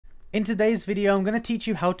In today's video, I'm going to teach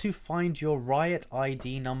you how to find your Riot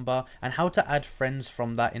ID number and how to add friends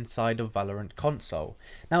from that inside of Valorant console.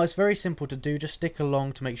 Now, it's very simple to do, just stick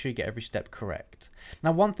along to make sure you get every step correct.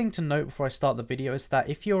 Now, one thing to note before I start the video is that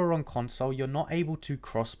if you're on console, you're not able to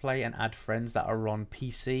crossplay and add friends that are on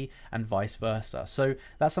PC and vice versa. So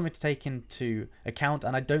that's something to take into account,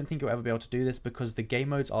 and I don't think you'll ever be able to do this because the game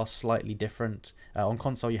modes are slightly different. On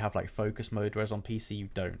console, you have like focus mode, whereas on PC, you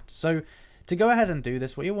don't. So to go ahead and do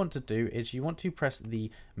this, what you want to do is you want to press the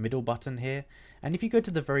middle button here, and if you go to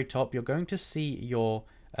the very top, you're going to see your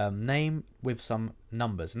name with some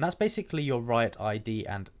numbers, and that's basically your Riot ID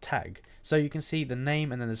and tag. So you can see the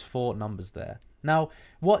name and then there's 4 numbers there. Now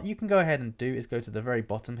what you can go ahead and do is go to the very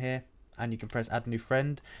bottom here and you can press add new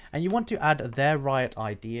friend, and you want to add their Riot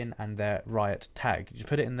ID in and their Riot tag. You just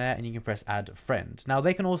put it in there and you can press add friend. Now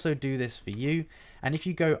they can also do this for you, and if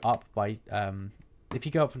you go up by if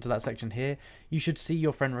you go up into that section here, you should see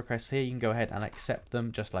your friend requests here. You can go ahead and accept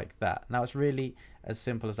them just like that. Now it's really as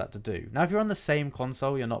simple as that to do. Now if you're on the same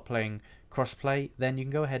console, you're not playing crossplay, then you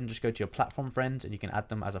can go ahead and just go to your platform friends and you can add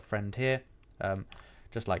them as a friend here,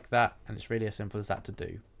 just like that. And it's really as simple as that to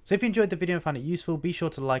do. So if you enjoyed the video and found it useful, be sure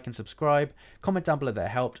to like and subscribe, comment down below that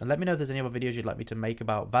it helped, and let me know if there's any other videos you'd like me to make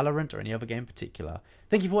about Valorant or any other game in particular.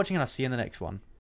 Thank you for watching, and I'll see you in the next one.